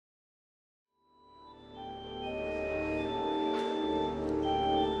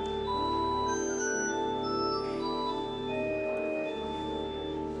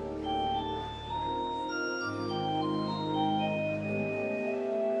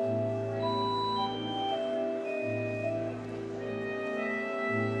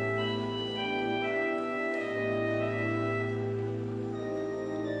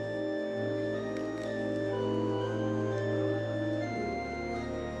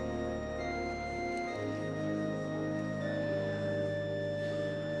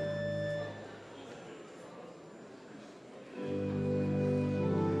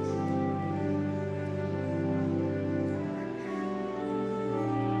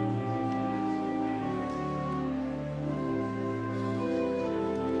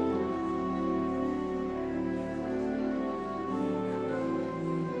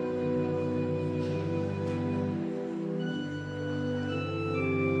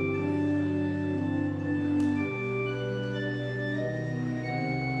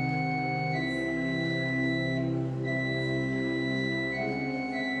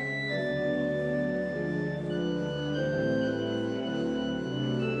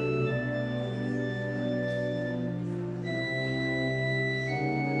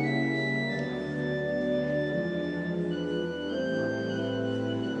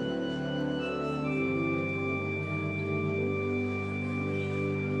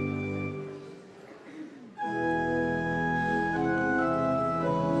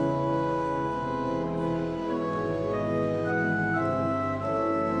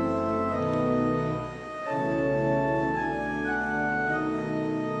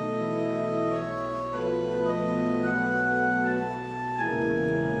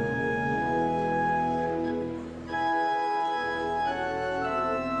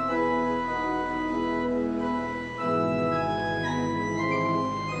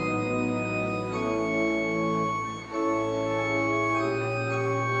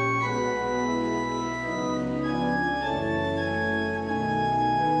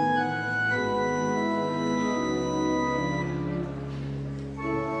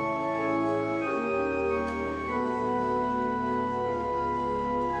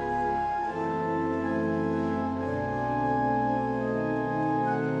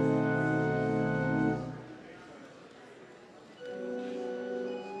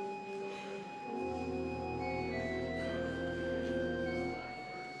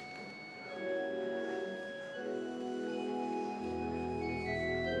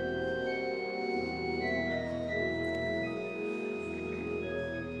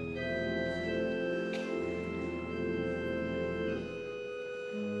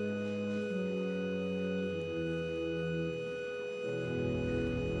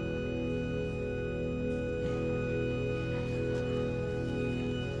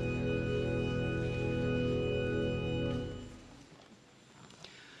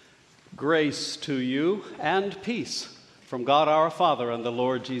Grace to you and peace from God our Father and the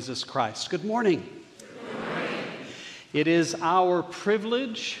Lord Jesus Christ. Good morning. Good morning. It is our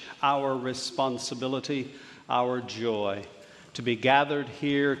privilege, our responsibility, our joy to be gathered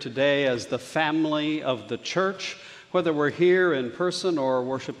here today as the family of the church, whether we're here in person or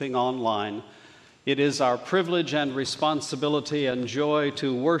worshiping online. It is our privilege and responsibility and joy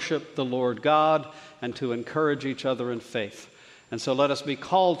to worship the Lord God and to encourage each other in faith. And so let us be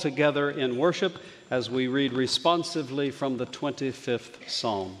called together in worship as we read responsively from the 25th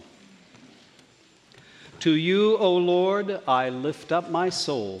Psalm. To you, O Lord, I lift up my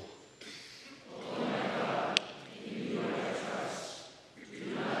soul. O my God, in you I trust.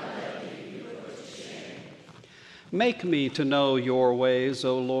 Do not let me be put to shame. Make me to know your ways,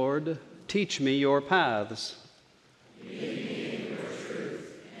 O Lord. Teach me your paths. Lead me in your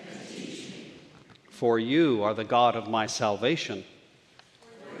truth and teach me. For you are the God of my salvation.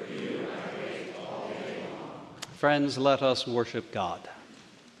 For you I wait all day long. Friends, let us worship God.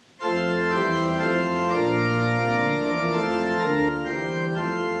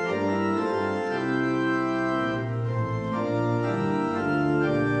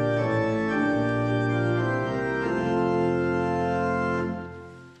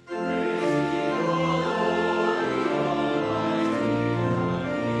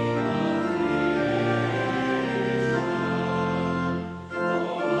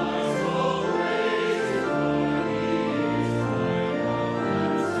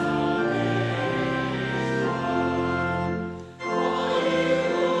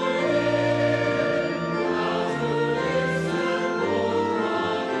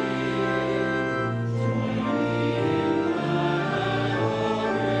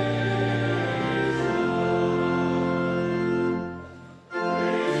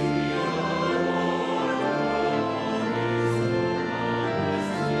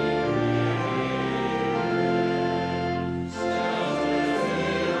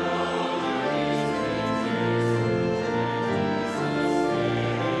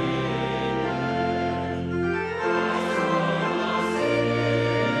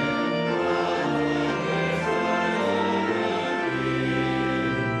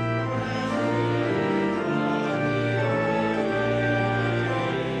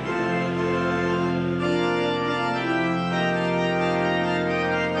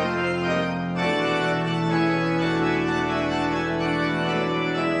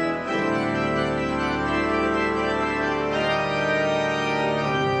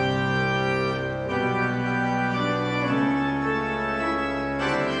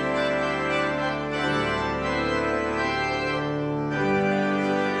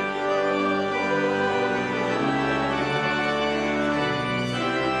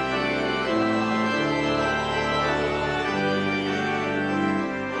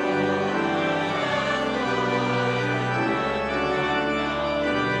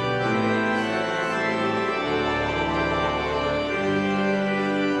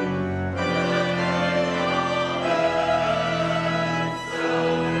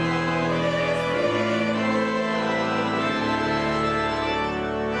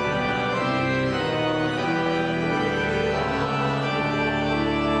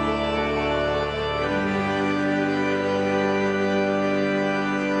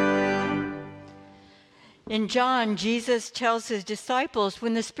 In John, Jesus tells his disciples,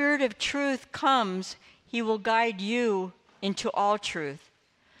 when the Spirit of truth comes, he will guide you into all truth.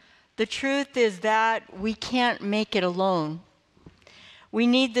 The truth is that we can't make it alone. We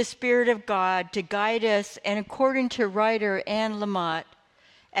need the Spirit of God to guide us, and according to writer Anne Lamott,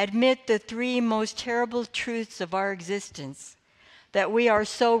 admit the three most terrible truths of our existence: that we are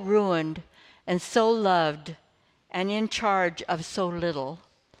so ruined and so loved and in charge of so little.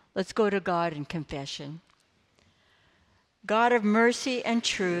 Let's go to God in confession. God of mercy and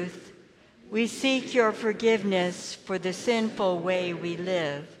truth, we seek your forgiveness for the sinful way we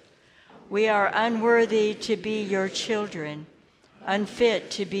live. We are unworthy to be your children, unfit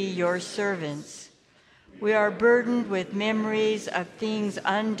to be your servants. We are burdened with memories of things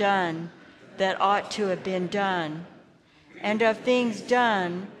undone that ought to have been done, and of things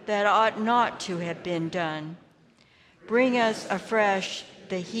done that ought not to have been done. Bring us afresh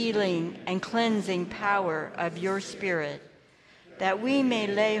the healing and cleansing power of your Spirit, that we may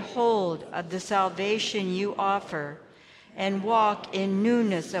lay hold of the salvation you offer and walk in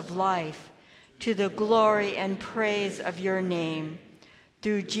newness of life to the glory and praise of your name,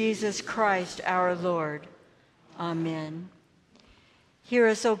 through Jesus Christ our Lord. Amen. Hear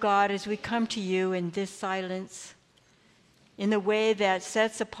us, O God, as we come to you in this silence, in the way that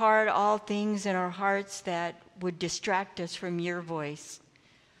sets apart all things in our hearts that would distract us from your voice.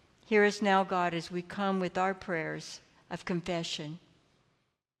 Hear us now, God, as we come with our prayers of confession.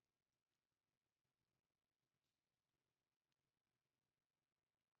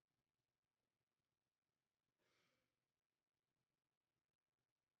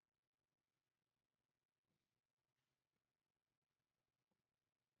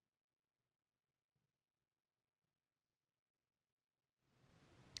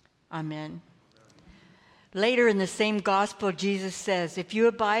 Amen. Later in the same gospel, Jesus says, "If you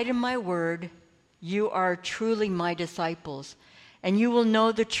abide in my word, you are truly my disciples, and you will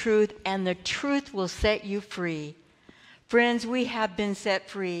know the truth, and the truth will set you free." Friends, we have been set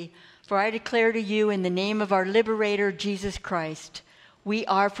free, for I declare to you in the name of our liberator, Jesus Christ, we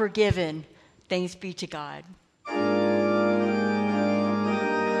are forgiven. Thanks be to God.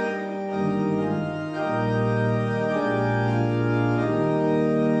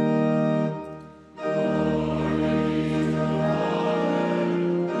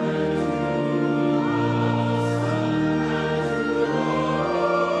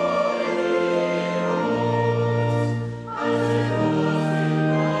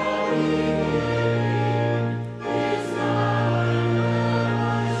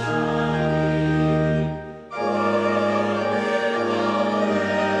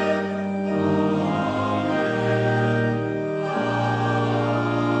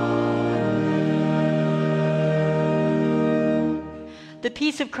 The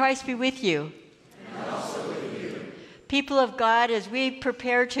peace of Christ be with you. And also with you. People of God, as we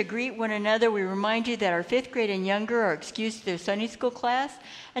prepare to greet one another, we remind you that our 5th grade and younger are excused to their Sunday school class.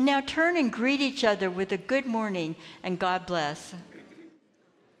 And now turn and greet each other with a good morning and God bless.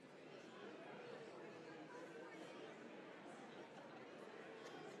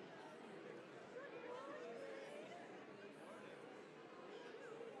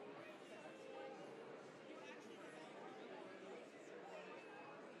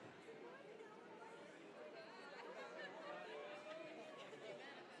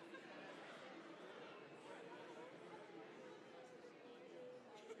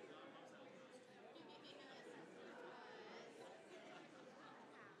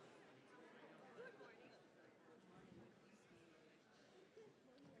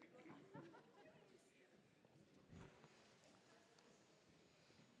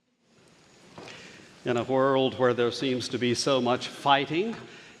 In a world where there seems to be so much fighting,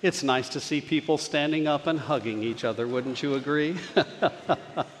 it's nice to see people standing up and hugging each other, wouldn't you agree?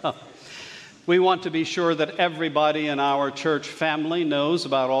 We want to be sure that everybody in our church family knows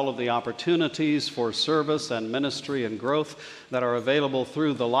about all of the opportunities for service and ministry and growth that are available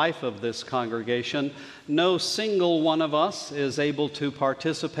through the life of this congregation. No single one of us is able to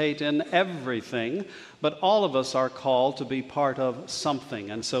participate in everything, but all of us are called to be part of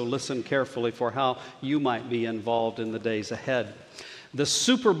something. And so listen carefully for how you might be involved in the days ahead. The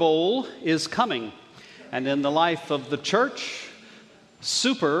Super Bowl is coming, and in the life of the church,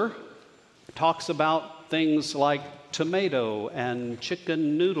 super talks about things like tomato and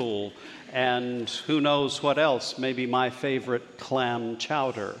chicken noodle and who knows what else, maybe my favorite, clam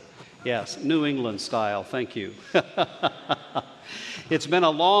chowder. Yes, New England style, thank you. It's been a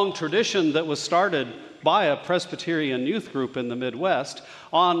long tradition that was started by a Presbyterian youth group in the Midwest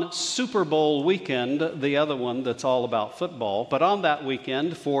on Super Bowl weekend, the other one that's all about football, but on that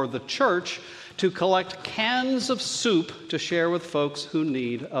weekend for the church to collect cans of soup to share with folks who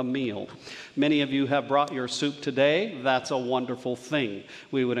need a meal. Many of you have brought your soup today. That's a wonderful thing.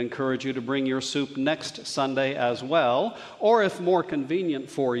 We would encourage you to bring your soup next Sunday as well, or if more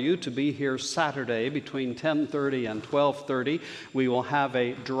convenient for you, to be here Saturday between 10:30 and 12:30. We will have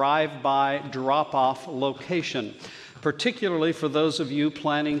a drive-by drop-off location, particularly for those of you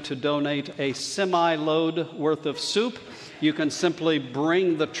planning to donate a semi-load worth of soup. You can simply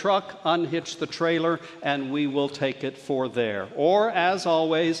bring the truck, unhitch the trailer, and we will take it for there. Or, as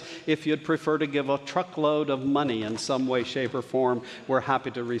always, if you'd prefer to give a truckload of money in some way, shape, or form, we're happy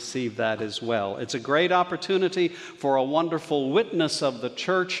to receive that as well. It's a great opportunity for a wonderful witness of the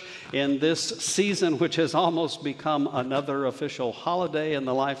church in this season, which has almost become another official holiday in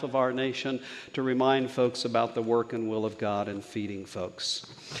the life of our nation, to remind folks about the work and will of God in feeding folks.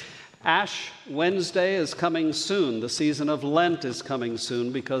 Ash Wednesday is coming soon. The season of Lent is coming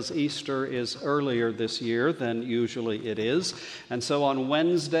soon because Easter is earlier this year than usually it is. And so on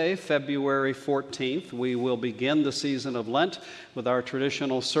Wednesday, February 14th, we will begin the season of Lent with our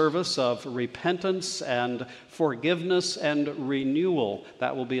traditional service of repentance and forgiveness and renewal.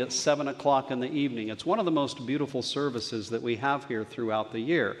 That will be at 7 o'clock in the evening. It's one of the most beautiful services that we have here throughout the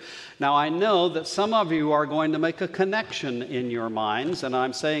year. Now, I know that some of you are going to make a connection in your minds, and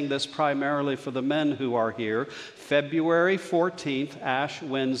I'm saying this primarily for the men who are here. February 14th, Ash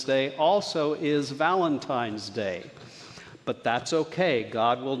Wednesday, also is Valentine's Day. But that's okay.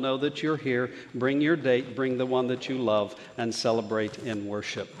 God will know that you're here. Bring your date, bring the one that you love, and celebrate in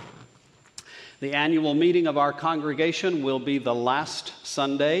worship. The annual meeting of our congregation will be the last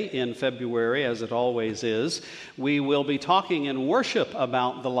Sunday in February, as it always is. We will be talking in worship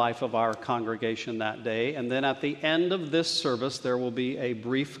about the life of our congregation that day, and then at the end of this service, there will be a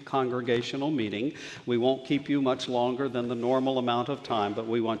brief congregational meeting. We won't keep you much longer than the normal amount of time, but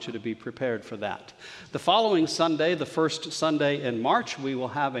we want you to be prepared for that. The following Sunday, the first Sunday in March, we will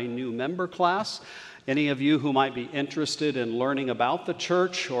have a new member class. Any of you who might be interested in learning about the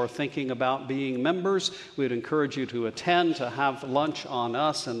church or thinking about being members, we'd encourage you to attend, to have lunch on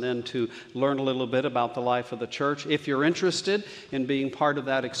us, and then to learn a little bit about the life of the church. If you're interested in being part of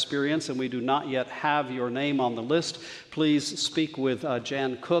that experience and we do not yet have your name on the list, please speak with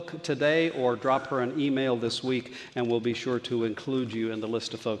Jan Cook today or drop her an email this week, and we'll be sure to include you in the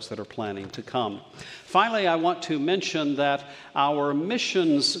list of folks that are planning to come. Finally, I want to mention that our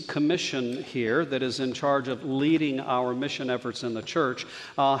missions commission here, that is in charge of leading our mission efforts in the church,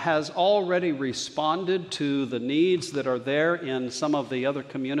 has already responded to the needs that are there in some of the other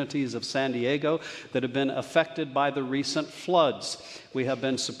communities of San Diego that have been affected by the recent floods. We have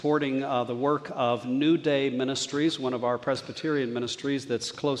been supporting the work of New Day Ministries, one of our Presbyterian ministries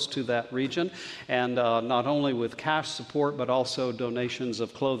that's close to that region, and not only with cash support, but also donations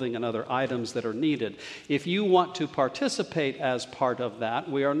of clothing and other items that are needed. If you want to participate as part of that,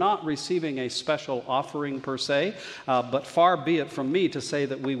 we are not receiving a special offering per se, but far be it from me to say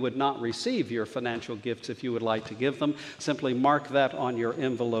that we would not receive your financial gifts if you would like to give them. Simply mark that on your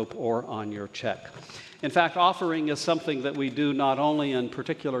envelope or on your check. In fact, offering is something that we do not only in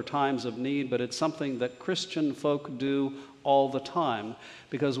particular times of need, but it's something that Christian folk do all the time,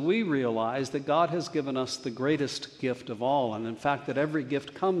 because we realize that God has given us the greatest gift of all, and in fact that every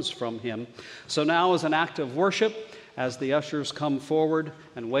gift comes from Him. So now, as an act of worship, as the ushers come forward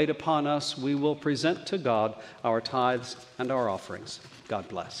and wait upon us, we will present to God our tithes and our offerings. God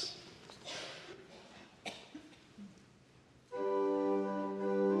bless.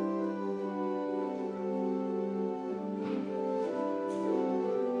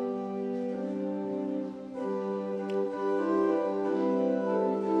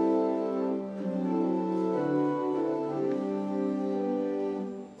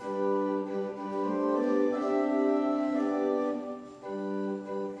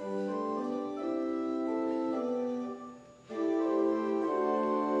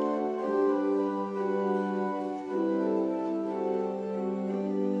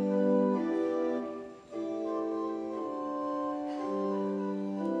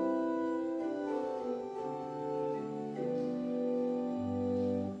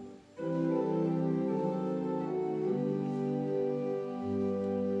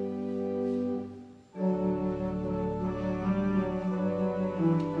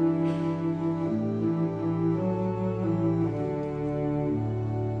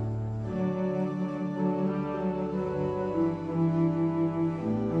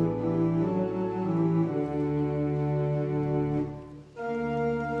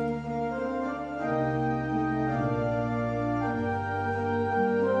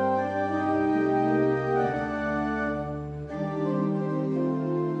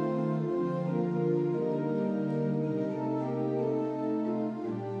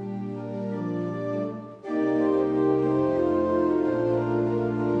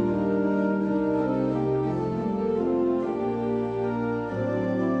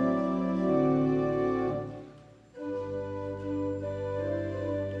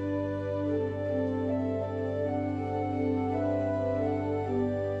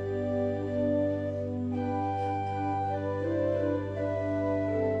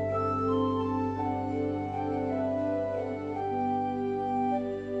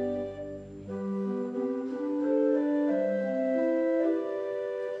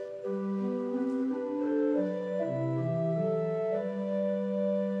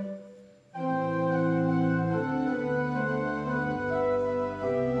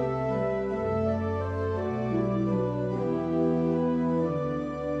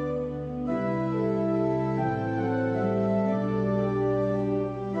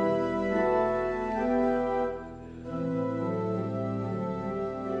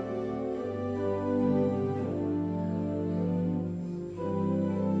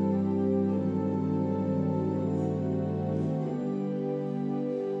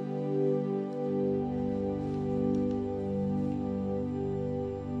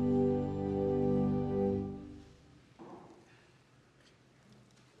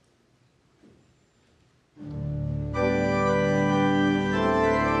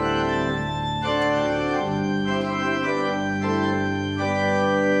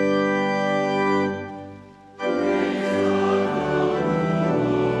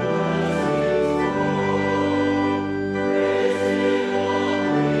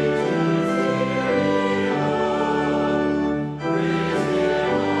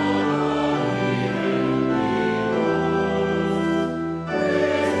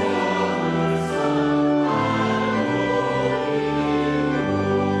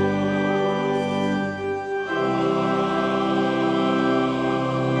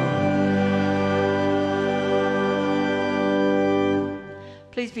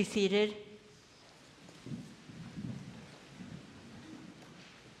 Please be seated.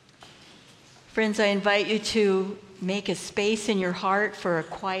 Friends, I invite you to make a space in your heart for a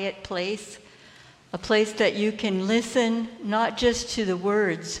quiet place, a place that you can listen not just to the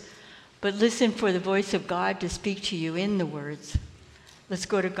words, but listen for the voice of God to speak to you in the words. Let's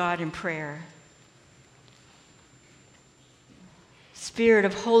go to God in prayer. Spirit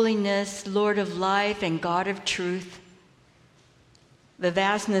of holiness, Lord of life, and God of truth, the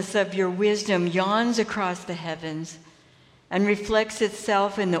vastness of your wisdom yawns across the heavens and reflects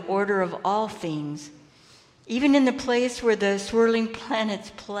itself in the order of all things, even in the place where the swirling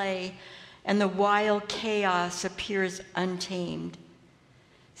planets play and the wild chaos appears untamed.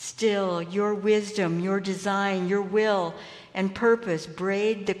 Still, your wisdom, your design, your will, and purpose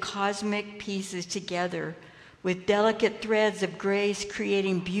braid the cosmic pieces together with delicate threads of grace,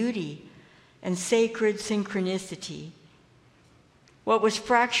 creating beauty and sacred synchronicity. What was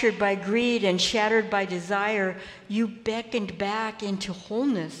fractured by greed and shattered by desire, you beckoned back into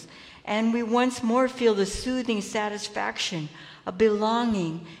wholeness, and we once more feel the soothing satisfaction of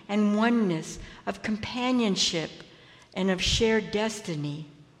belonging and oneness, of companionship, and of shared destiny.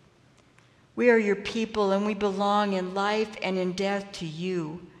 We are your people, and we belong in life and in death to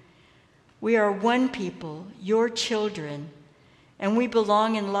you. We are one people, your children, and we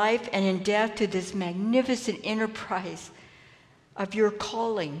belong in life and in death to this magnificent enterprise of your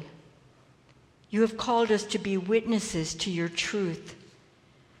calling. You have called us to be witnesses to your truth,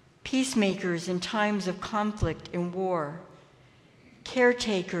 peacemakers in times of conflict and war,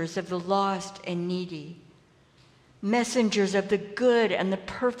 caretakers of the lost and needy, messengers of the good and the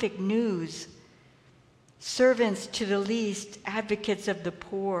perfect news, servants to the least, advocates of the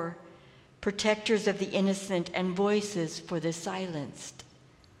poor, protectors of the innocent, and voices for the silenced.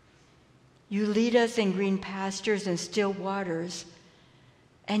 You lead us in green pastures and still waters,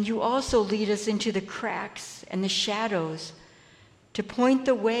 and you also lead us into the cracks and the shadows to point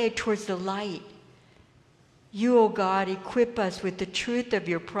the way towards the light. You, O God, equip us with the truth of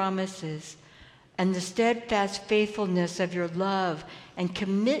your promises and the steadfast faithfulness of your love and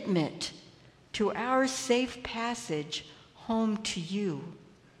commitment to our safe passage home to you.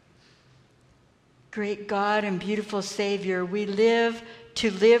 Great God and beautiful Savior, we live to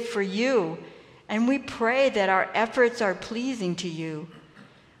live for you, and we pray that our efforts are pleasing to you.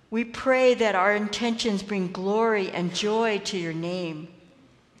 We pray that our intentions bring glory and joy to your name.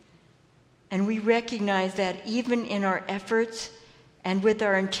 And we recognize that even in our efforts and with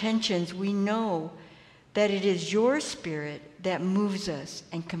our intentions, we know that it is your Spirit that moves us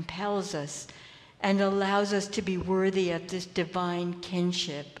and compels us and allows us to be worthy of this divine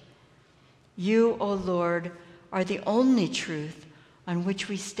kinship. You, O Lord, are the only truth on which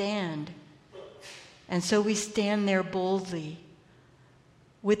we stand. And so we stand there boldly,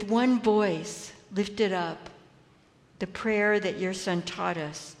 with one voice lifted up, the prayer that your Son taught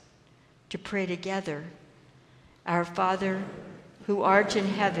us to pray together. Our Father, who art in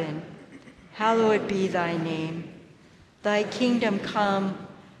heaven, hallowed be thy name. Thy kingdom come,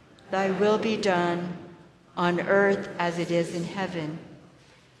 thy will be done, on earth as it is in heaven.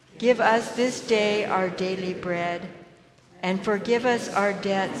 Give us this day our daily bread, and forgive us our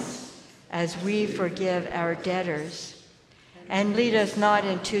debts as we forgive our debtors. And lead us not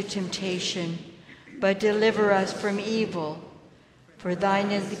into temptation, but deliver us from evil. For thine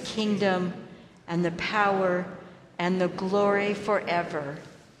is the kingdom, and the power, and the glory forever.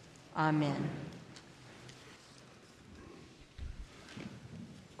 Amen.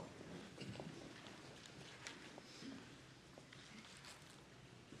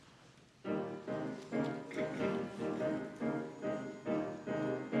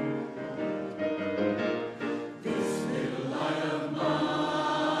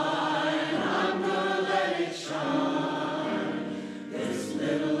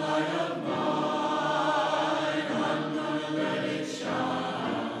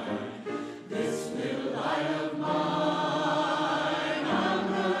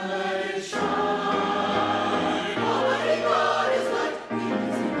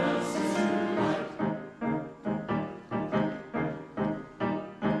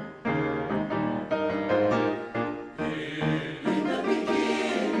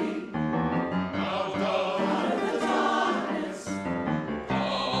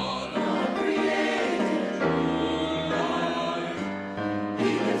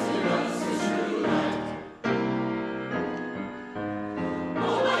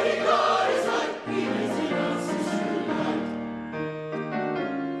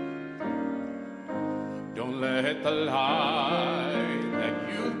 Let the light that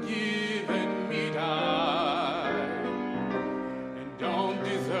you've given me die, and don't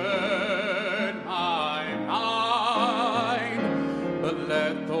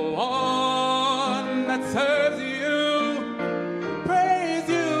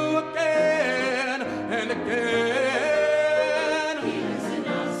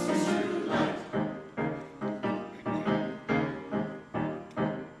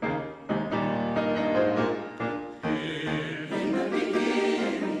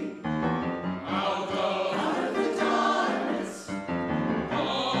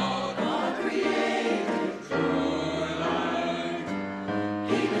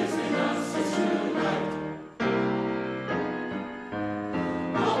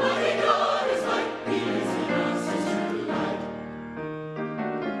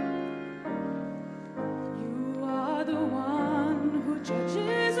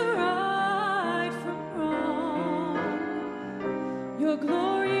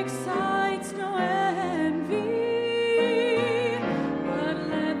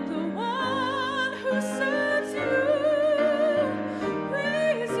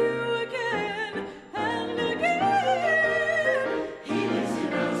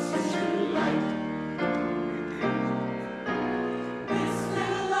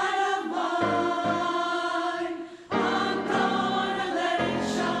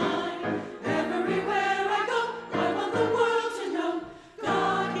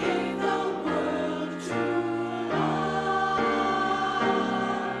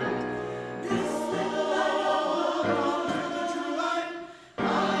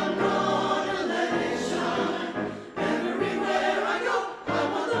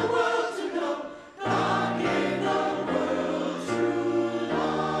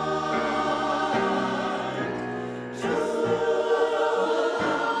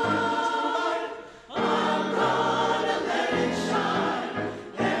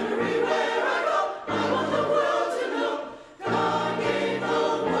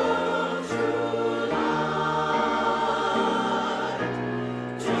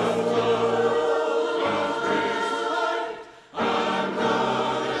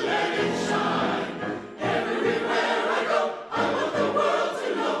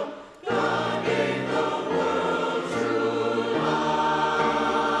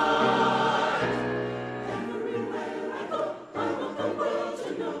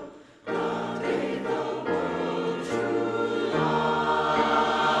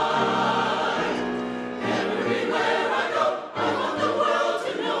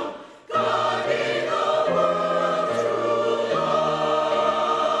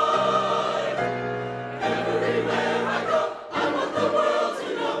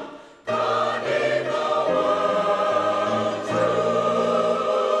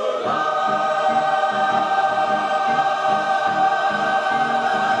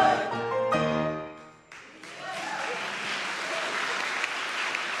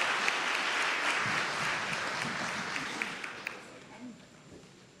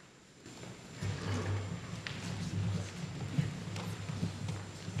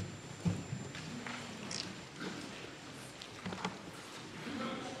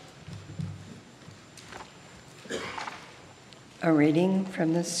A reading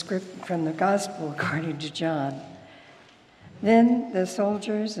from the Gospel according to John. Then the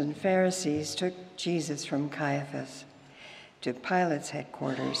soldiers and Pharisees took Jesus from Caiaphas to Pilate's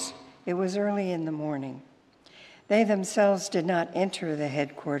headquarters. It was early in the morning. They themselves did not enter the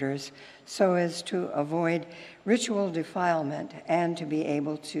headquarters so as to avoid ritual defilement and to be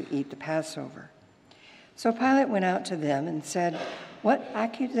able to eat the Passover. So Pilate went out to them and said, "What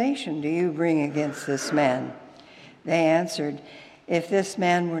accusation do you bring against this man?" They answered, "If this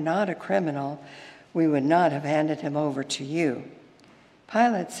man were not a criminal, we would not have handed him over to you."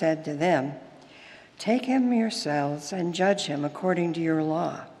 Pilate said to them, "Take him yourselves and judge him according to your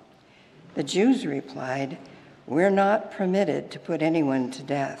law." The Jews replied, "We're not permitted to put anyone to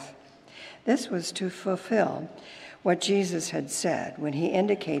death." This was to fulfill what Jesus had said when he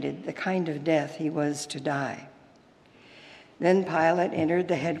indicated the kind of death he was to die. Then Pilate entered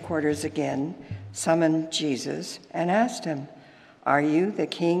the headquarters again, summoned Jesus, and asked him, "Are you the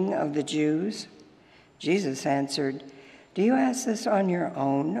king of the Jews?" Jesus answered, "Do you ask this on your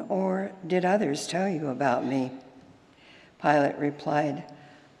own, or did others tell you about me?" Pilate replied,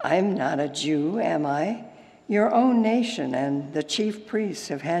 "I'm not a Jew, am I? Your own nation and the chief priests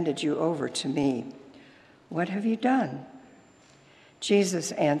have handed you over to me. What have you done?"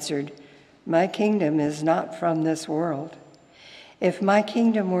 Jesus answered, "My kingdom is not from this world. If my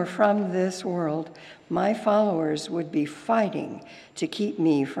kingdom were from this world, my followers would be fighting to keep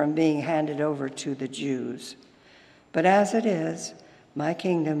me from being handed over to the Jews. But as it is, my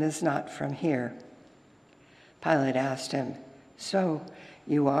kingdom is not from here." Pilate asked him, "So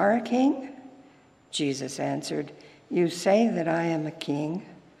you are a king?" Jesus answered, "You say that I am a king.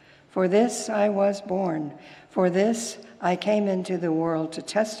 For this I was born. For this I came into the world to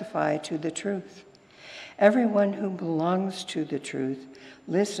testify to the truth. Everyone who belongs to the truth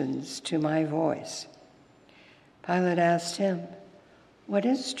listens to my voice." Pilate asked him, "What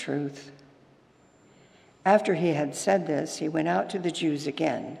is truth?" After he had said this, he went out to the Jews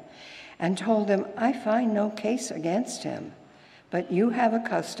again and told them, "I find no case against him, but you have a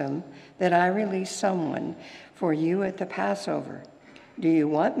custom that I release someone for you at the Passover. Do you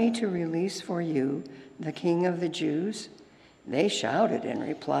want me to release for you the King of the Jews?" They shouted in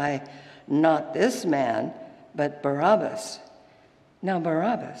reply, "Not this man, but Barabbas." Now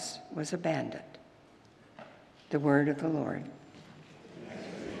Barabbas was a bandit. The word of the Lord.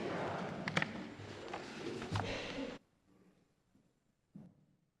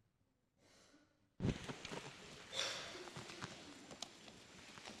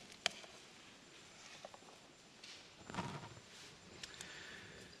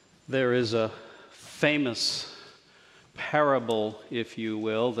 There is a famous parable, if you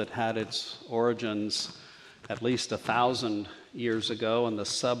will, that had its origins at least 1,000 years ago in the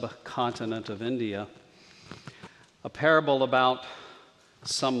subcontinent of India. A parable about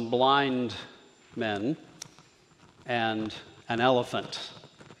some blind men and an elephant.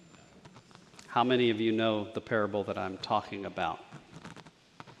 How many of you know the parable that I'm talking about?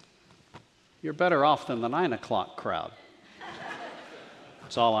 You're better off than the 9 o'clock crowd.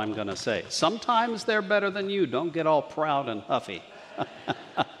 That's all I'm going to say. Sometimes they're better than you. Don't get all proud and huffy.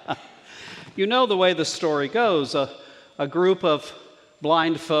 You know the way the story goes. A group of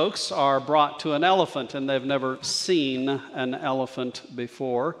blind folks are brought to an elephant, and they've never seen an elephant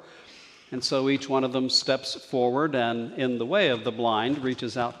before. And so each one of them steps forward and, in the way of the blind,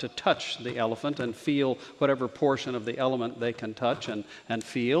 reaches out to touch the elephant and feel whatever portion of the element they can touch and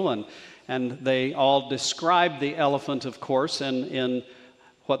feel. And they all describe the elephant, of course, in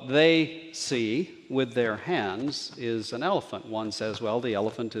what they see with their hands is an elephant. One says, well, the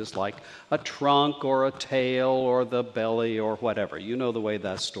elephant is like a trunk or a tail or the belly or whatever. You know the way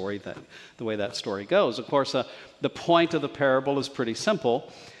that story goes. Of course, the point of the parable is pretty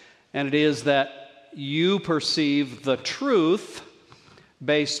simple, and it is that you perceive the truth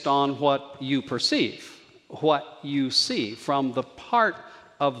based on what you perceive, what you see, from the part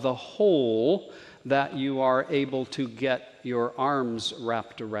of the whole that you are able to get your arms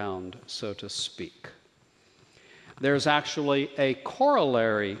wrapped around, so to speak. There's actually a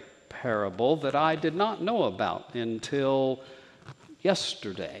corollary parable that I did not know about until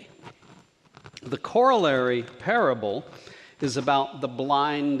yesterday. The corollary parable is about the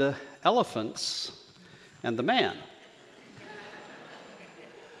blind elephants and the man.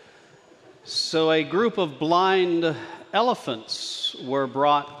 So a group of blind elephants were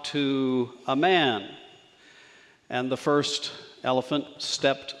brought to a man, and the first elephant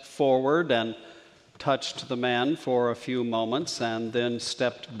stepped forward and touched the man for a few moments and then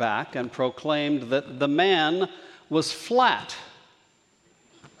stepped back and proclaimed that the man was flat.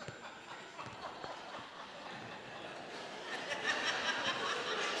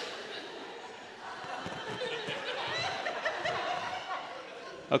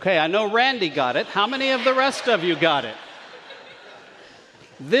 Okay, I know Randy got it. How many of the rest of you got it?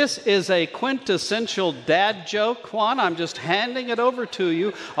 This is a quintessential dad joke, Juan. I'm just handing it over to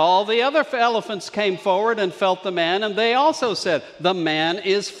you. All the other elephants came forward and felt the man, and they also said, the man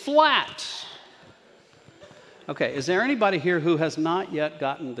is flat. Okay, is there anybody here who has not yet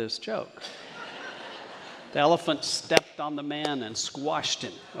gotten this joke? The elephant stepped on the man and squashed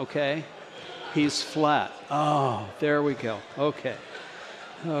him, okay? He's flat. Oh, there we go. Okay.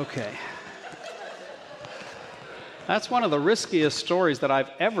 That's one of the riskiest stories that I've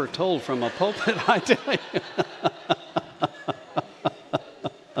ever told from a pulpit, I tell you.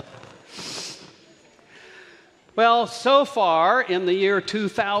 Well, so far in the year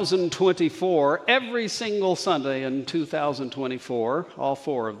 2024, every single Sunday in 2024, all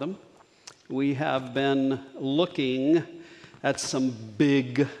 4 of them, we have been looking at some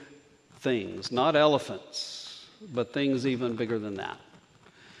big things, not elephants, but things even bigger than that.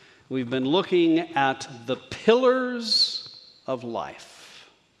 We've been looking at the pillars of life,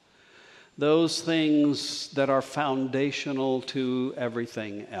 those things that are foundational to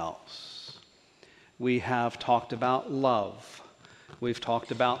everything else. We have talked about love. We've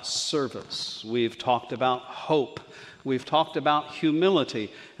talked about service. We've talked about hope. We've talked about humility.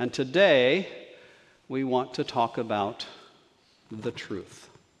 And today, we want to talk about the truth.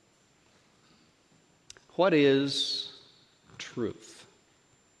 What is truth?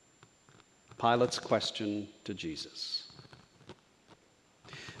 Pilate's question to Jesus.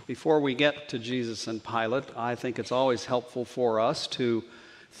 Before we get to Jesus and Pilate, I think it's always helpful for us to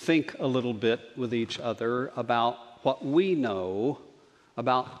think a little bit with each other about what we know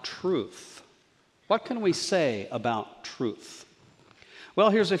about truth. What can we say about truth?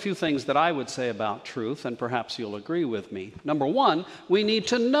 Well, here's a few things that I would say about truth, and perhaps you'll agree with me. Number 1, we need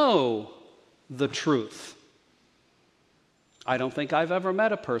to know the truth. I don't think I've ever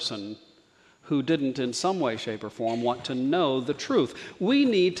met a person who didn't in some way, shape, or form want to know the truth. We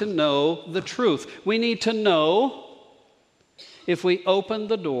need to know the truth. We need to know if we open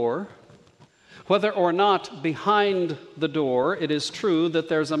the door, whether or not behind the door it is true that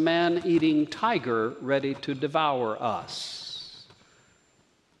there's a man-eating tiger ready to devour us.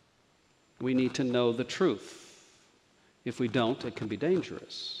 We need to know the truth. If we don't, it can be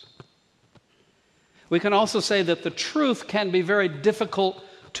dangerous. We can also say that the truth can be very difficult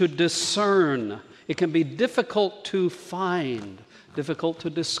to discern. It can be difficult to find, difficult to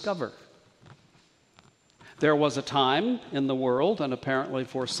discover. There was a time in the world, and apparently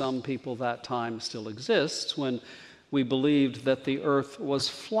for some people that time still exists, when we believed that the earth was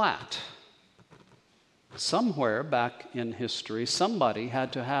flat. Somewhere back in history, somebody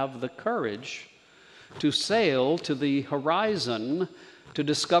had to have the courage to sail to the horizon to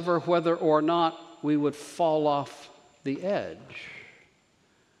discover whether or not we would fall off the edge.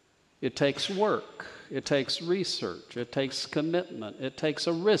 It takes work, it takes research, it takes commitment, it takes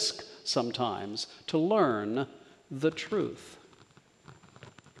a risk sometimes to learn the truth.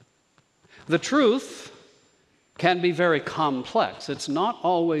 The truth can be very complex. It's not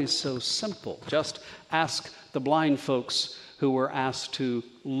always so simple. Just ask the blind folks who were asked to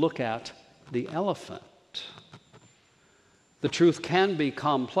look at the elephant. The truth can be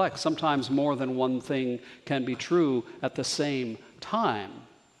complex. Sometimes more than one thing can be true at the same time.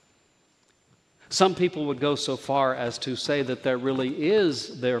 Some people would go so far as to say that there really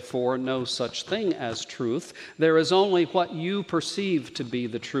is, therefore, no such thing as truth. There is only what you perceive to be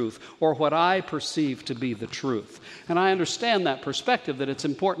the truth, or what I perceive to be the truth. And I understand that perspective, that it's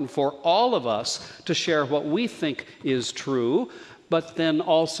important for all of us to share what we think is true, but then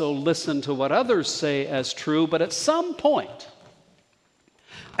also listen to what others say as true. But at some point,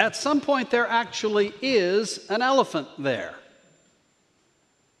 there actually is an elephant there.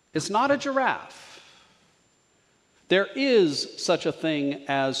 It's not a giraffe. There is such a thing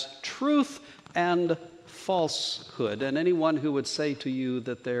as truth and falsehood. And anyone who would say to you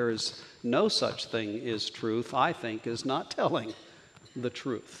that there is no such thing as truth, I think, is not telling the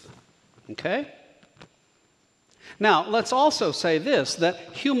truth. Okay? Now, let's also say this, that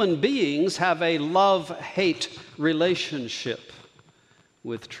human beings have a love-hate relationship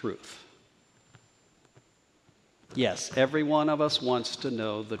with truth. Yes, every one of us wants to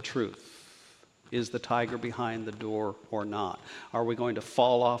know the truth. Is the tiger behind the door or not? Are we going to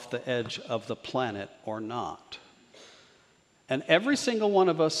fall off the edge of the planet or not? And every single one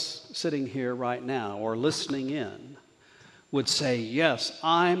of us sitting here right now or listening in would say, yes,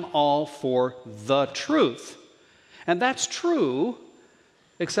 I'm all for the truth. And that's true,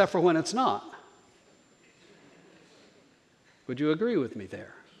 except for when it's not. Would you agree with me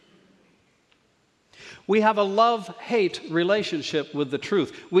there? We have a love-hate relationship with the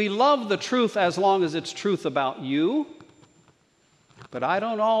truth. We love the truth as long as it's truth about you, but I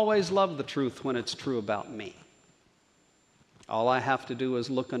don't always love the truth when it's true about me. All I have to do is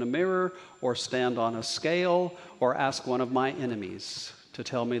look in a mirror or stand on a scale or ask one of my enemies to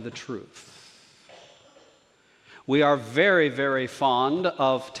tell me the truth. We are very, very fond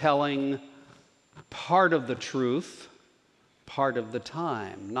of telling part of the truth part of the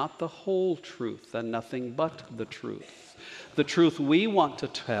time, not the whole truth and nothing but the truth. The truth we want to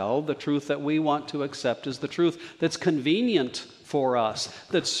tell, the truth that we want to accept, is the truth that's convenient for us,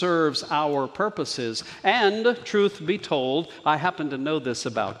 that serves our purposes. And, truth be told, I happen to know this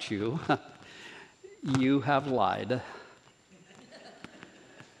about you. You have lied.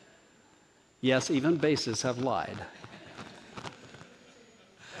 Yes, even bases have lied.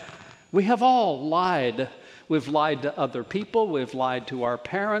 We have all lied. We've lied to other people. We've lied to our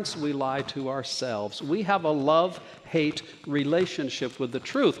parents. We lie to ourselves. We have a love-hate relationship with the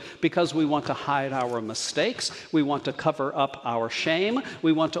truth because we want to hide our mistakes. We want to cover up our shame.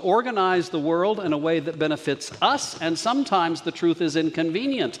 We want to organize the world in a way that benefits us, and sometimes the truth is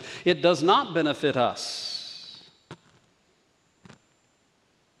inconvenient. It does not benefit us.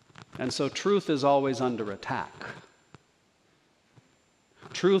 And so truth is always under attack.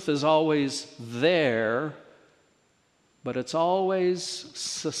 Truth is always there, but it's always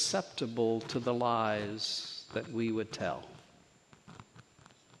susceptible to the lies that we would tell.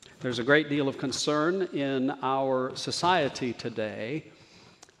 There's a great deal of concern in our society today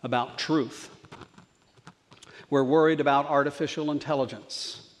about truth. We're worried about artificial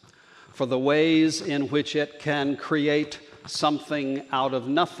intelligence, for the ways in which it can create something out of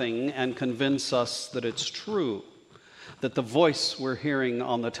nothing and convince us that it's true. That the voice we're hearing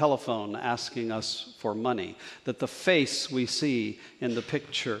on the telephone asking us for money, that the face we see in the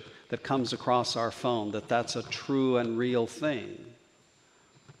picture that comes across our phone, that that's a true and real thing.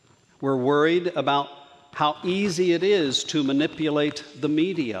 We're worried about how easy it is to manipulate the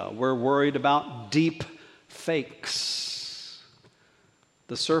media. We're worried about deep fakes.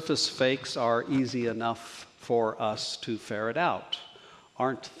 The surface fakes are easy enough for us to ferret out,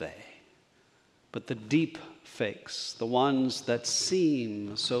 aren't they? But the deep fakes, the ones that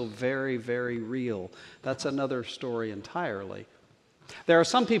seem so very, very real, that's another story entirely. There are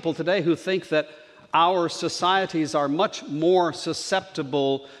some people today who think that our societies are much more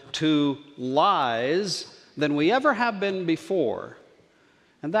susceptible to lies than we ever have been before.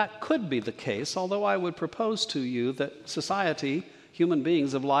 And that could be the case, although I would propose to you that society, human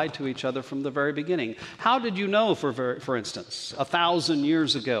beings, have lied to each other from the very beginning. How did you know, for instance, 1,000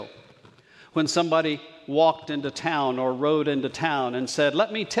 years ago, when somebody walked into town or rode into town and said,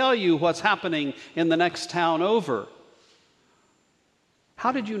 "Let me tell you what's happening in the next town over"?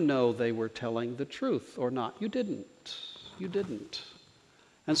 How did you know they were telling the truth or not? You didn't. You didn't.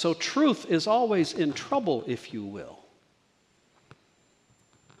 And so truth is always in trouble, if you will.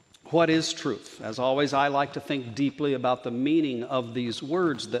 What is truth? As always, I like to think deeply about the meaning of these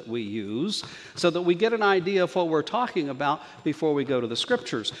words that we use so that we get an idea of what we're talking about before we go to the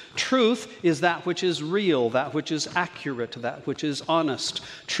Scriptures. Truth is that which is real, that which is accurate, that which is honest.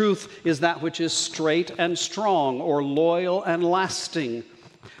 Truth is that which is straight and strong, or loyal and lasting.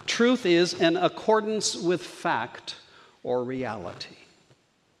 Truth is in accordance with fact or reality.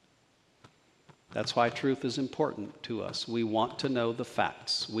 That's why truth is important to us. We want to know the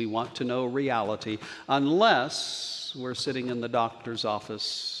facts. We want to know reality, unless we're sitting in the doctor's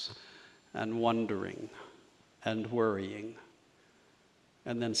office and wondering and worrying.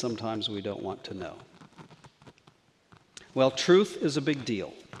 And then sometimes we don't want to know. Well, truth is a big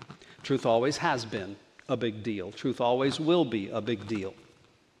deal. Truth always has been a big deal. Truth always will be a big deal.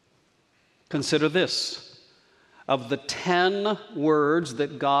 Consider this. Of the 10 words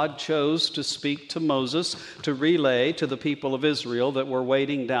that God chose to speak to Moses to relay to the people of Israel that were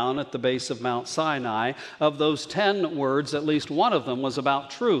waiting down at the base of Mount Sinai, of those 10 words, at least one of them was about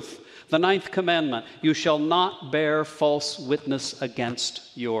truth. The 9th commandment, you shall not bear false witness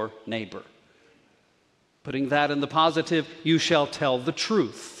against your neighbor. Putting that in the positive, you shall tell the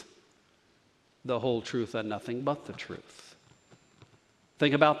truth, the whole truth and nothing but the truth.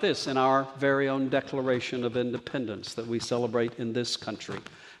 Think about this in our very own Declaration of Independence that we celebrate in this country.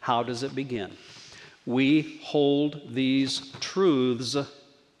 How does it begin? We hold these truths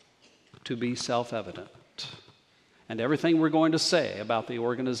to be self-evident. And everything we're going to say about the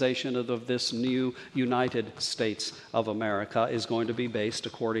organization of this new United States of America is going to be based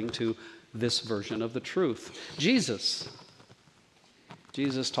according to this version of the truth. Jesus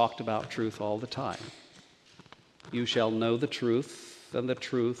talked about truth all the time. You shall know the truth, and the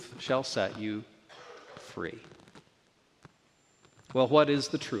truth shall set you free. Well, what is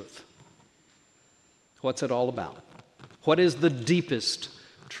the truth? What's it all about? What is the deepest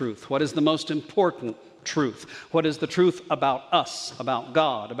truth? What is the most important truth? What is the truth about us, about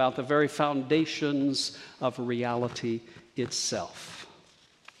God, about the very foundations of reality itself?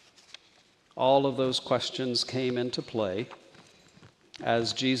 All of those questions came into play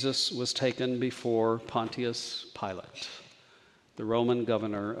as Jesus was taken before Pontius Pilate, the Roman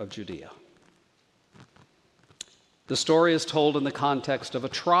governor of Judea. The story is told in the context of a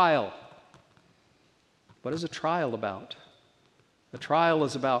trial. What is a trial about? A trial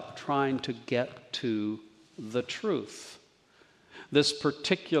is about trying to get to the truth. This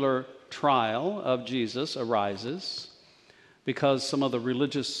particular trial of Jesus arises because some of the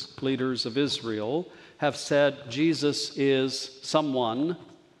religious leaders of Israel have said Jesus is someone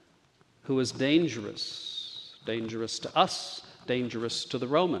who is dangerous to us, dangerous to the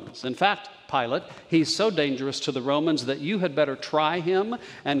Romans. In fact, Pilate, he's so dangerous to the Romans that you had better try him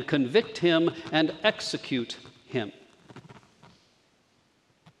and convict him and execute him.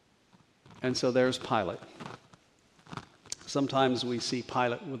 And so there's Pilate. Sometimes we see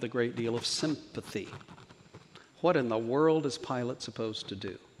Pilate with a great deal of sympathy. What in the world is Pilate supposed to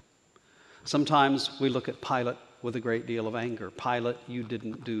do? Sometimes we look at Pilate with a great deal of anger. Pilate, you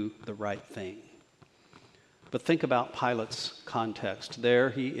didn't do the right thing. But think about Pilate's context. There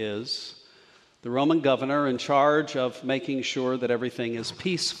he is, the Roman governor in charge of making sure that everything is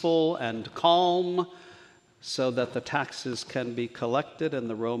peaceful and calm so that the taxes can be collected and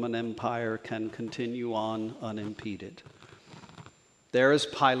the Roman Empire can continue on unimpeded. There is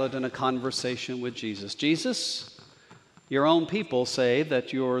Pilate in a conversation with Jesus. Jesus, your own people say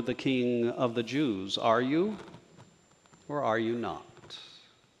that you're the king of the Jews. Are you or are you not?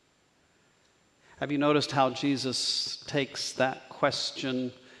 Have you noticed how Jesus takes that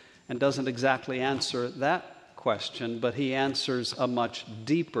question and doesn't exactly answer that question, but he answers a much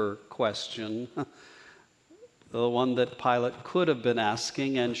deeper question, the one that Pilate could have been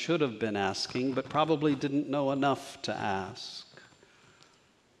asking and should have been asking, but probably didn't know enough to ask.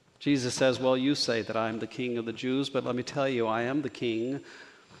 Jesus says, well, you say that I'm the king of the Jews, but let me tell you, I am the king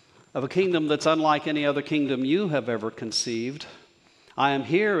of a kingdom that's unlike any other kingdom you have ever conceived. I am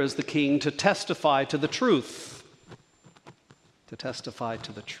here as the king to testify to the truth,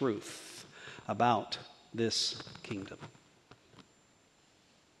 about this kingdom.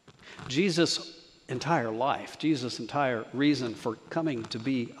 Jesus' entire life, Jesus' entire reason for coming to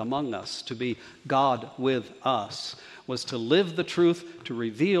be among us, to be God with us, was to live the truth, to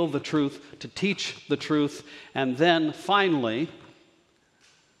reveal the truth, to teach the truth, and then finally,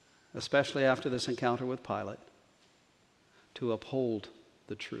 especially after this encounter with Pilate, to uphold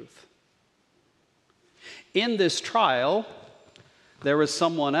the truth. In this trial, there is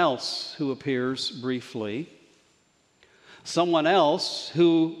someone else who appears briefly, someone else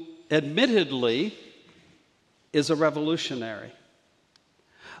who admittedly is a revolutionary,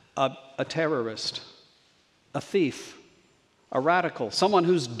 a terrorist, a thief, a radical, someone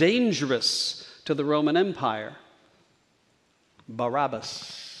who's dangerous to the Roman Empire.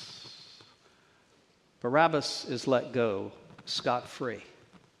 Barabbas. Barabbas is let go scot-free.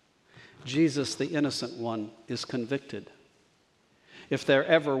 Jesus, the innocent one, is convicted. If there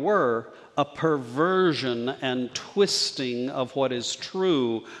ever were a perversion and twisting of what is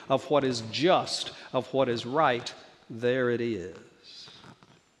true, of what is just, of what is right, there it is.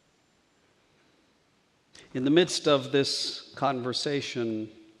 In the midst of this conversation,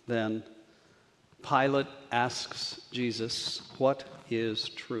 then, Pilate asks Jesus, what is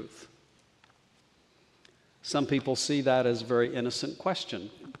truth? Some people see that as a very innocent question.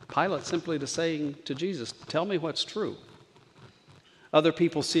 Pilate simply saying to Jesus, tell me what's true. Other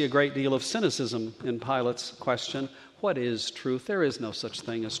people see a great deal of cynicism in Pilate's question. What is truth? There is no such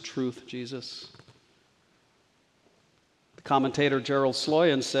thing as truth, Jesus. The commentator Gerald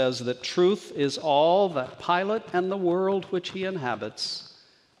Sloyan says that truth is all that Pilate and the world which he inhabits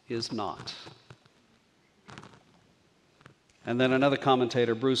is not. And then another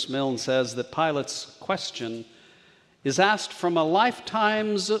commentator, Bruce Milne, says that Pilate's question is asked from a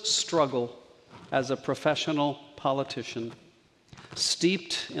lifetime's struggle as a professional politician,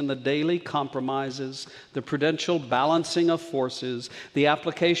 steeped in the daily compromises, the prudential balancing of forces, the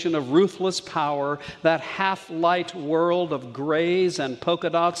application of ruthless power, that half-light world of grays and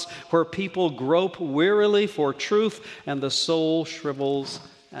polka dots where people grope wearily for truth and the soul shrivels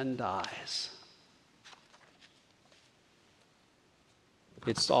and dies.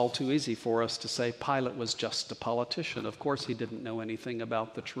 It's all too easy for us to say Pilate was just a politician. Of course he didn't know anything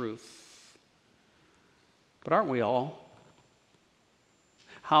about the truth. But aren't we all?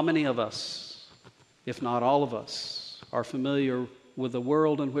 How many of us if not all of us, are familiar with a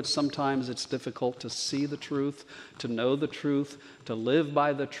world in which sometimes it's difficult to see the truth, to know the truth, to live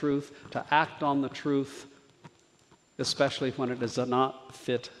by the truth, to act on the truth, especially when it does not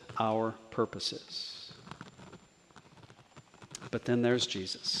fit our purposes. But then there's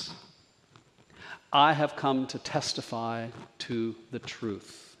Jesus. I have come to testify to the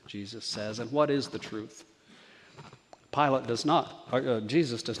truth, Jesus says. And what is the truth?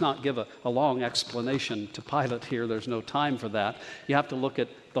 Jesus does not give a long explanation to Pilate here. There's no time for that. You have to look at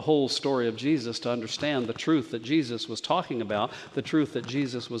the whole story of Jesus to understand the truth that Jesus was talking about, the truth that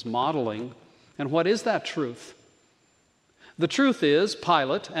Jesus was modeling. And what is that truth? The truth is,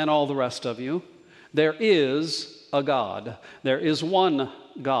 Pilate and all the rest of you, there is a God. There is one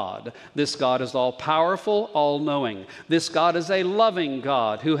God. This God is all-powerful, all-knowing. This God is a loving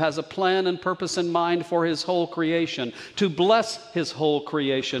God who has a plan and purpose in mind for his whole creation, to bless his whole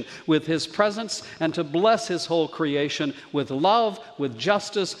creation with his presence and to bless his whole creation with love, with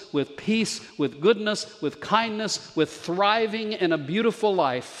justice, with peace, with goodness, with kindness, with thriving in a beautiful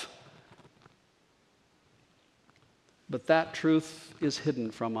life. But that truth is hidden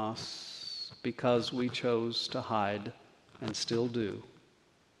from us because we chose to hide and still do.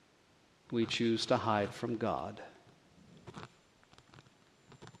 We choose to hide from God.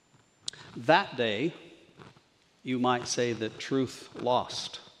 That day, you might say that truth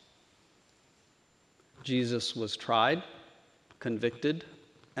lost. Jesus was tried, convicted,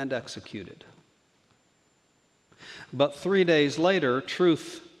 and executed. But 3 days later,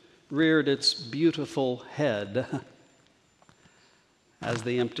 truth reared its beautiful head as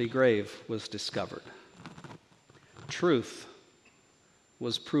the empty grave was discovered. Truth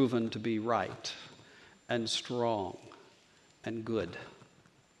was proven to be right and strong and good.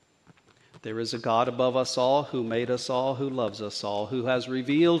 There is a God above us all, who made us all, who loves us all, who has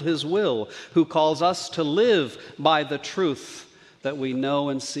revealed his will, who calls us to live by the truth that we know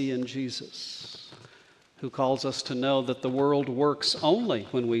and see in Jesus, who calls us to know that the world works only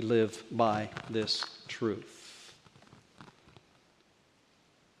when we live by this truth.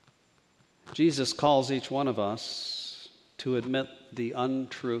 Jesus calls each one of us to admit the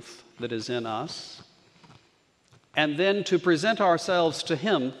untruth that is in us, and then to present ourselves to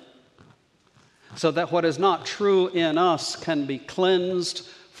him so that what is not true in us can be cleansed,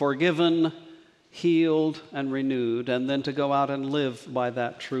 forgiven, healed, and renewed, and then to go out and live by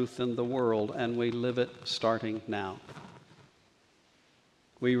that truth in the world, and we live it starting now.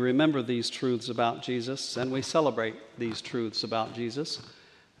 We remember these truths about Jesus, and we celebrate these truths about Jesus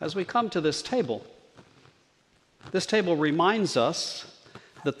as we come to this table. This table reminds us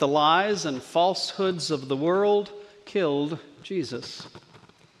that the lies and falsehoods of the world killed Jesus.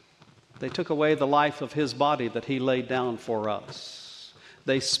 They took away the life of his body that he laid down for us.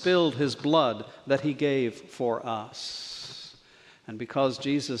 They spilled his blood that he gave for us. And because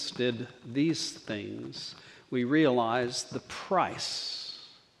Jesus did these things, we realize the price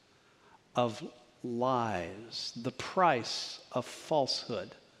of lies, the price of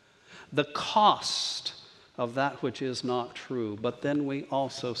falsehood, the cost of that which is not true. But then we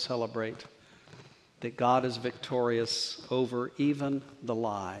also celebrate that God is victorious over even the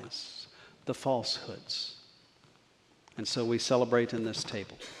lies, the falsehoods. And so we celebrate in this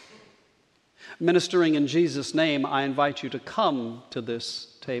table. Ministering in Jesus' name, I invite you to come to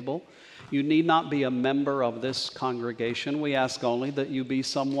this table. You need not be a member of this congregation. We ask only that you be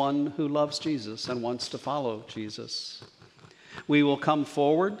someone who loves Jesus and wants to follow Jesus. We will come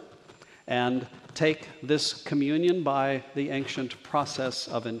forward and take this communion by the ancient process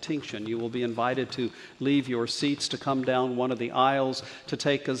of intinction. You will be invited to leave your seats, to come down one of the aisles, to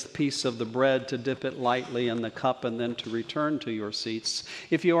take a piece of the bread, to dip it lightly in the cup, and then to return to your seats.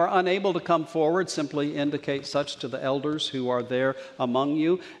 If you are unable to come forward, simply indicate such to the elders who are there among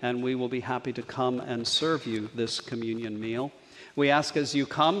you, and we will be happy to come and serve you this communion meal. We ask as you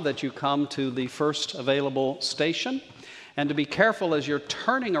come that you come to the first available station, and to be careful as you're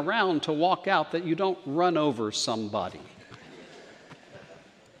turning around to walk out that you don't run over somebody.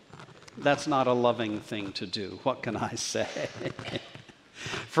 That's not a loving thing to do. What can I say?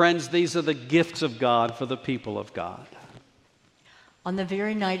 Friends, these are the gifts of God for the people of God. On the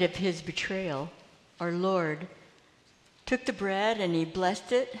very night of his betrayal, our Lord took the bread and he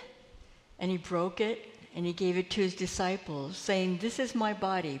blessed it and he broke it and he gave it to his disciples, saying, "This is my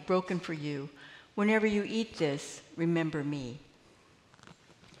body broken for you. Whenever you eat this, remember me."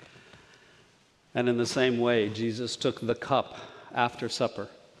 And in the same way, Jesus took the cup after supper,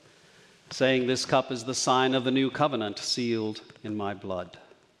 saying, "This cup is the sign of the new covenant sealed in my blood."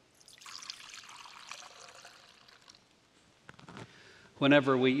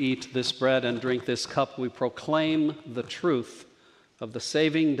 Whenever we eat this bread and drink this cup, we proclaim the truth of the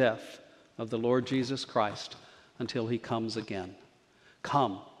saving death of the Lord Jesus Christ until he comes again.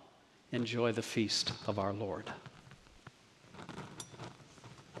 Come, enjoy the feast of our Lord.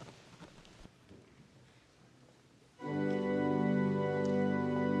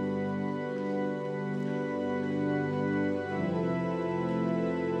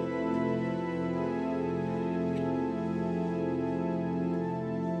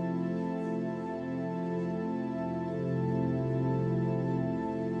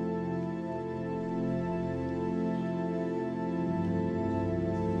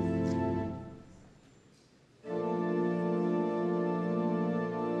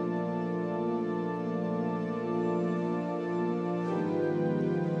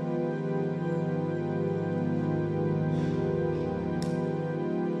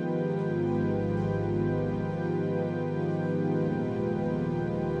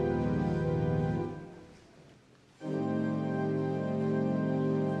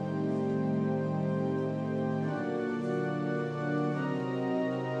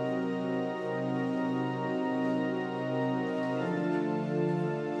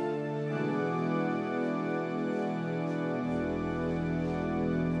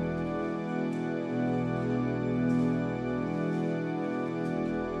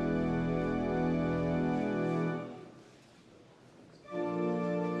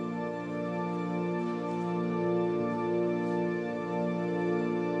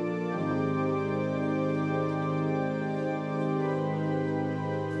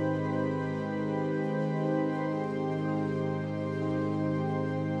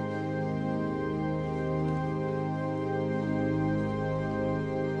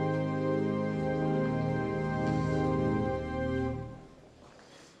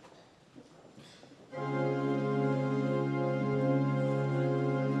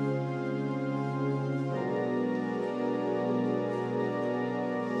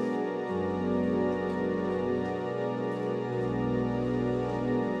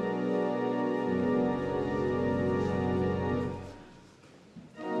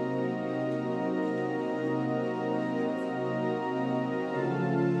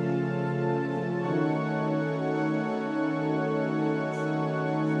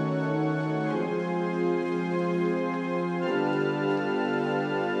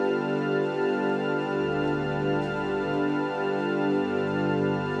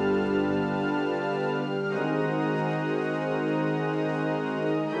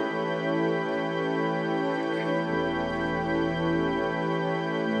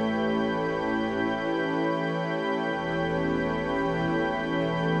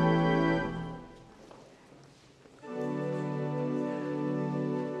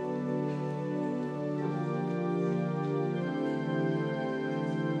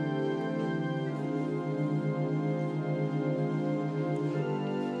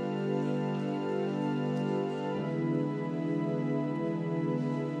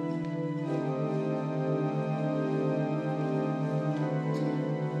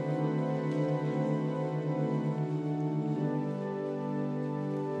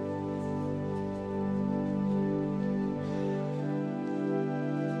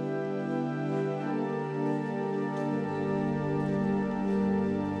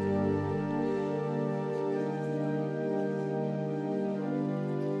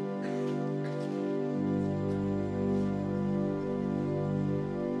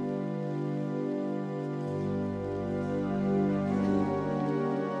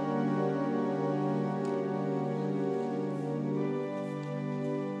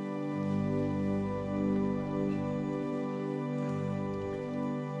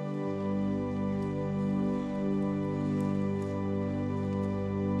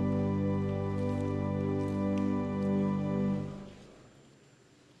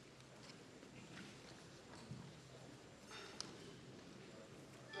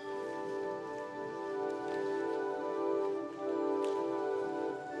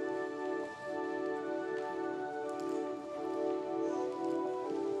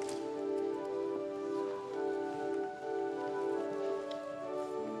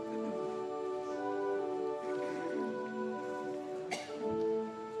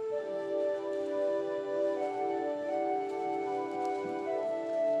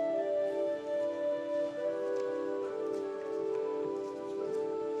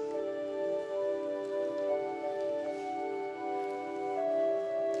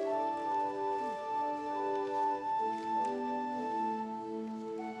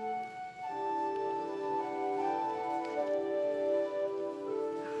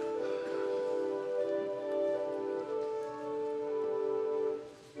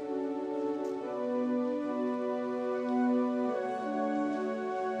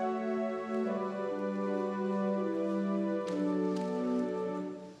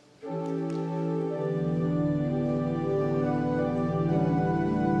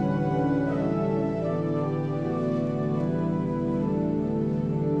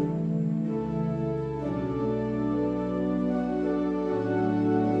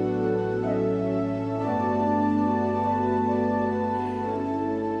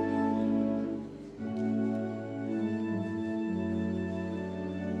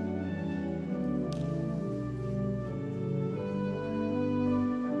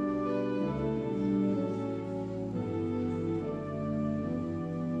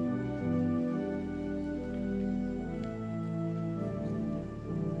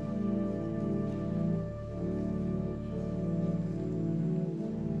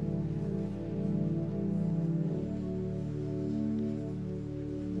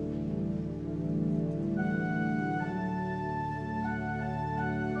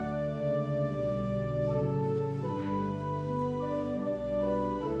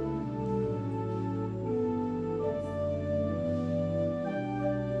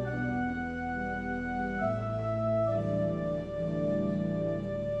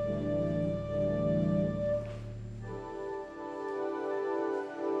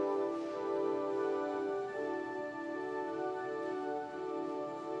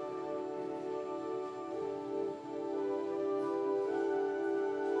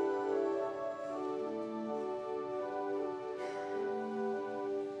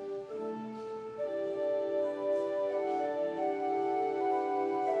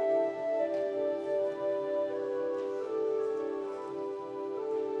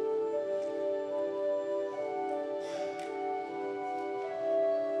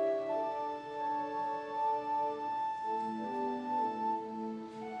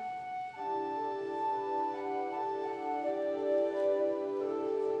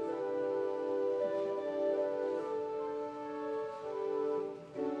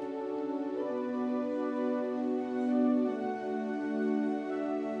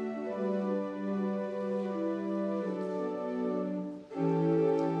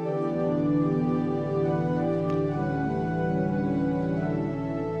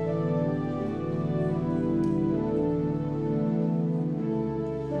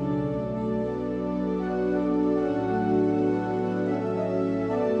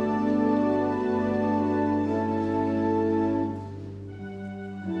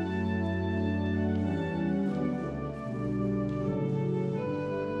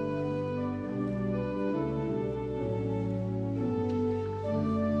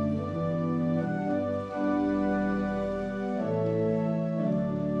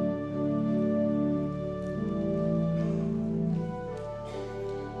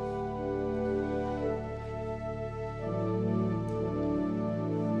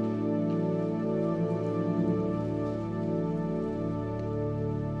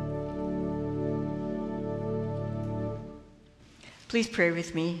 Please pray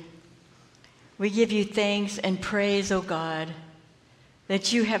with me. We give you thanks and praise, O God,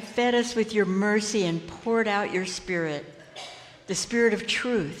 that you have fed us with your mercy and poured out your Spirit, the Spirit of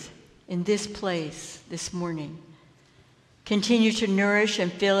truth, in this place this morning. Continue to nourish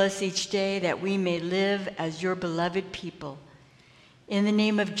and fill us each day that we may live as your beloved people. In the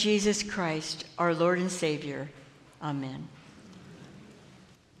name of Jesus Christ, our Lord and Savior, amen.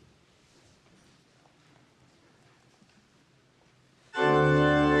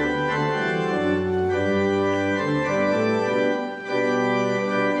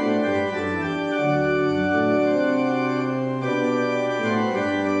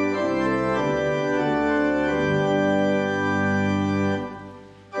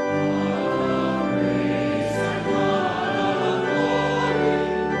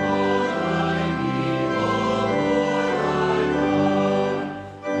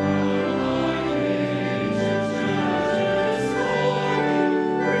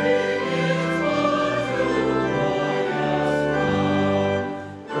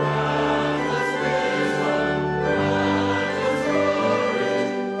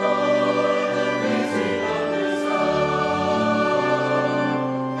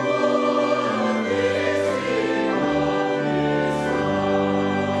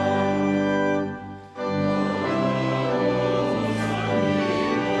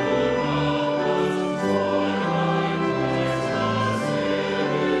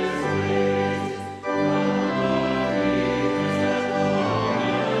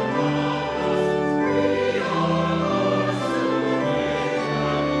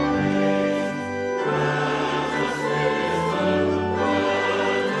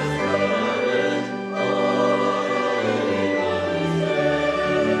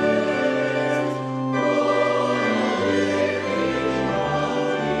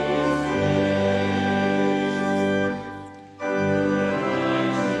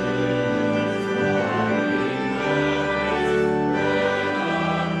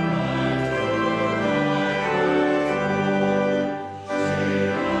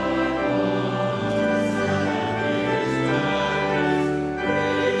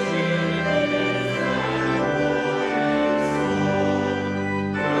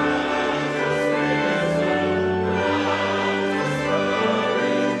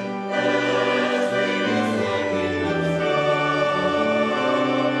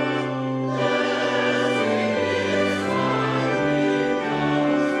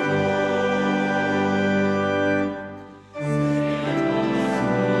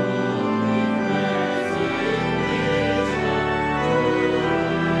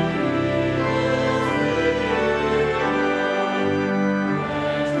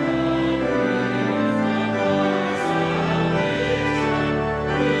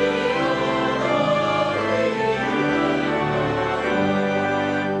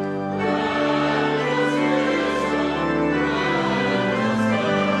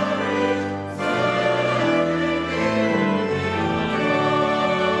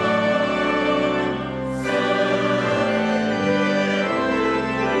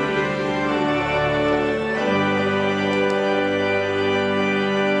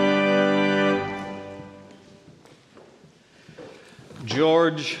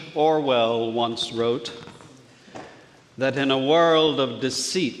 George Orwell once wrote that in a world of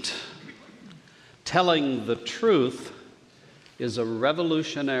deceit, telling the truth is a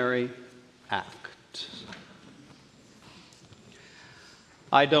revolutionary act.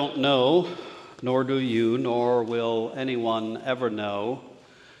 I don't know, nor do you, nor will anyone ever know,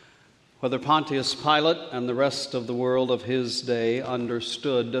 whether Pontius Pilate and the rest of the world of his day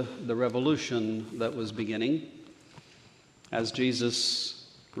understood the revolution that was beginning as Jesus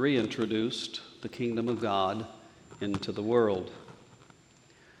reintroduced the kingdom of God into the world.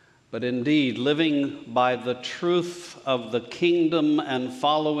 But indeed, living by the truth of the kingdom and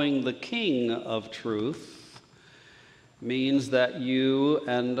following the King of truth means that you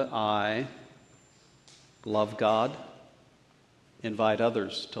and I love God, invite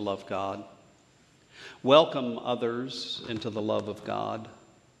others to love God, welcome others into the love of God.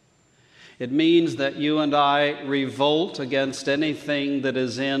 It means that you and I revolt against anything that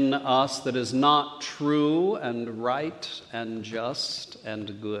is in us that is not true and right and just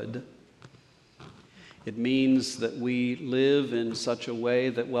and good. It means that we live in such a way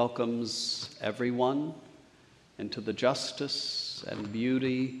that welcomes everyone into the justice and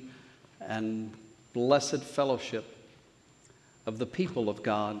beauty and blessed fellowship of the people of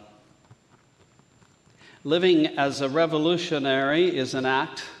God. Living as a revolutionary is an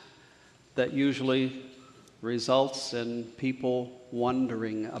act that usually results in people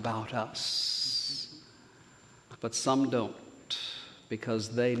wondering about us. But some don't,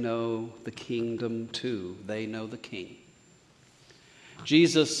 because they know the kingdom too. They know the King.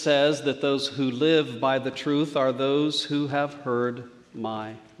 Jesus says that those who live by the truth are those who have heard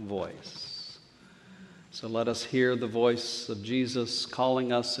my voice. So let us hear the voice of Jesus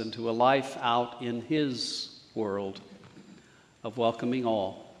calling us into a life out in his world of welcoming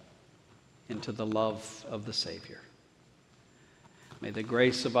all into the love of the Savior. May the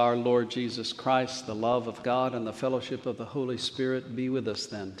grace of our Lord Jesus Christ, the love of God, and the fellowship of the Holy Spirit be with us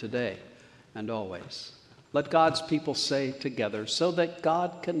then, today and always. Let God's people say together, so that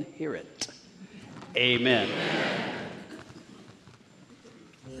God can hear it. Amen.